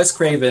yeah, Wes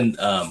Craven,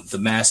 the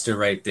master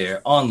right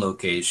there on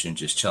location,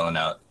 just chilling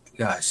out.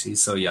 Gosh,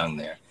 he's so young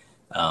there.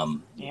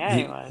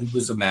 He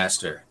was a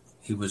master.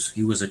 He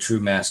was a true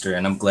master,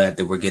 and I'm glad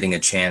that we're getting a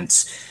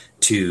chance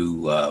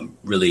to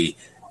really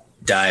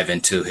dive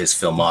into his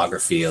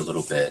filmography a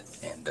little bit.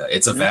 And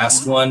it's a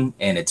vast one,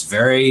 and it's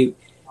a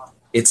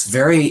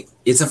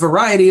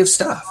variety of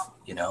stuff.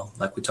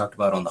 Like we talked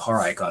about on the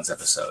Horror Icons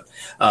episode.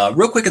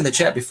 Real quick in the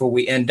chat before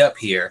we end up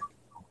here,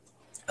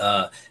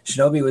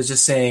 Shinobi was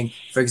just saying,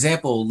 for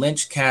example,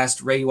 Lynch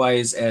cast Ray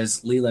Wise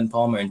as Leland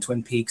Palmer in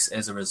Twin Peaks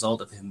as a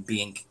result of him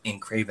being in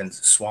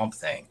Craven's Swamp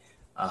Thing.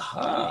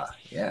 Aha,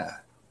 yeah.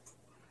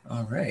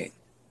 All right.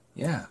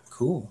 Yeah,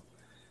 cool.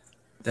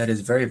 That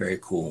is very, very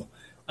cool.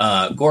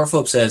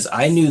 Gorophobe says,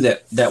 I knew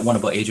that one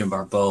about Adrienne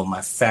Barbeau.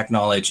 My fact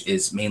knowledge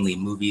is mainly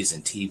movies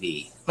and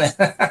TV.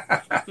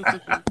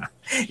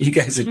 You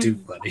guys are too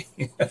funny.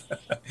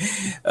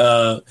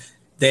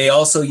 They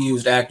also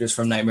used actors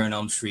from Nightmare on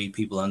Elm Street,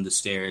 People on the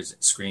Stairs,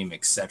 Scream,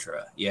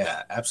 etc.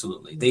 Yeah,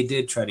 absolutely. They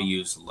did try to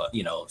use,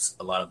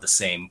 a lot of the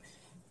same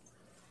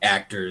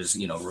actors,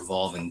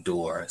 revolving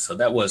door. So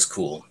that was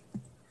cool.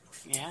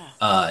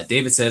 Yeah.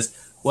 David says,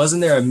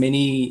 wasn't there a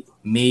mini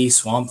me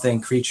Swamp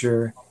Thing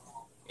creature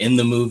in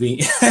the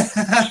movie?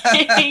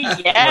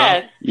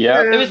 Yes.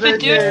 Yeah. It was the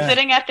dude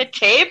sitting at the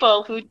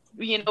table who,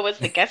 was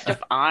the guest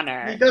of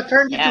honor. He got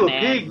turned into a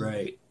pig.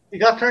 Right. He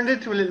got turned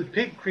into a little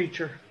pig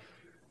creature.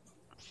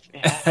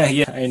 Yeah.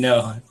 Yeah, I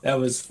know. That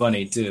was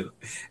funny too.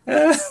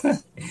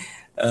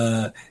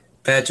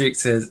 Patrick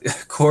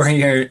says,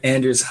 Corey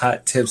Anders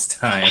hot tips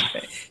time.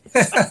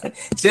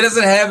 She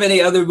doesn't have any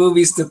other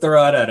movies to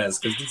throw out at us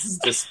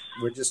because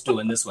we're just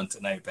doing this one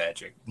tonight,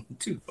 Patrick.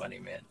 Too funny,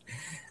 man.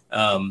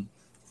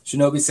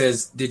 Shinobi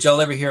says, did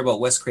y'all ever hear about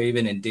Wes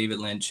Craven and David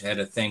Lynch had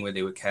a thing where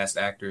they would cast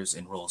actors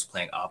in roles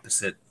playing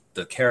opposite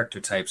the character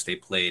types they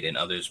played in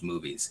others'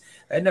 movies?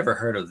 I'd never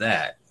heard of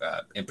that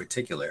in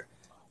particular.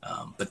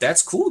 But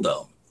that's cool,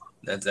 though.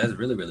 That's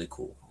really, really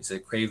cool. He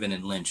said Craven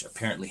and Lynch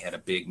apparently had a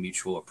big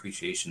mutual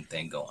appreciation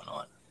thing going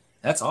on.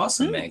 That's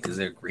awesome, man, because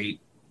they're great.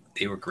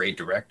 They were great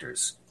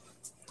directors.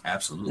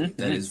 Absolutely.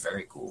 That is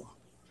very cool.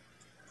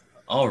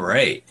 All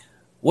right.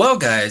 Well,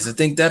 guys, I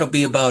think that'll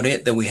be about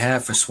it that we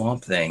have for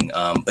Swamp Thing.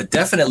 But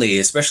definitely,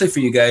 especially for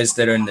you guys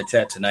that are in the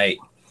chat tonight,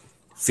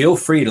 feel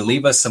free to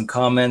leave us some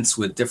comments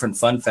with different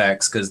fun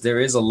facts, because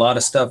there is a lot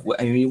of stuff.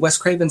 I mean, Wes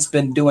Craven's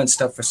been doing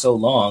stuff for so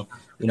long,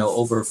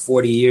 over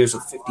 40 years or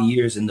 50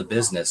 years in the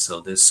business.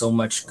 So there's so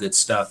much good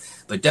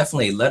stuff. But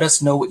definitely let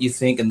us know what you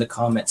think in the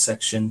comment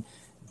section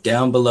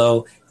down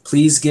below.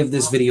 Please give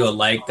this video a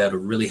like. That'll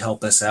really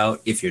help us out.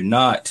 If you're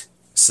not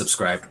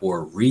subscribed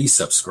or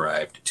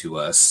resubscribed to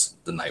us,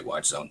 the Night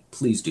Watch Zone,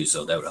 please do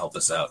so. That would help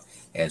us out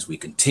as we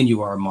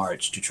continue our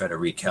march to try to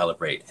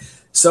recalibrate.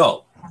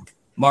 So,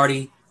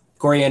 Marty,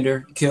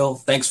 Coriander, Kill,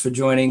 thanks for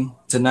joining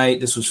tonight.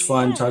 This was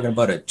fun talking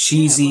about a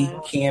cheesy,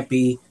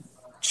 campy,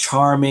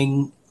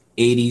 charming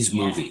 80s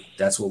movie.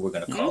 That's what we're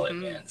going to call it,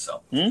 man.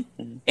 So,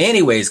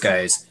 anyways,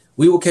 guys,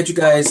 we will catch you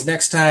guys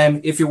next time.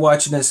 If you're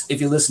watching this,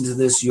 if you listen to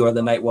this, you are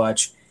the Night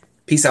Watch.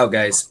 Peace out,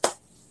 guys.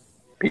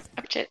 Peace.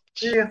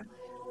 See ya.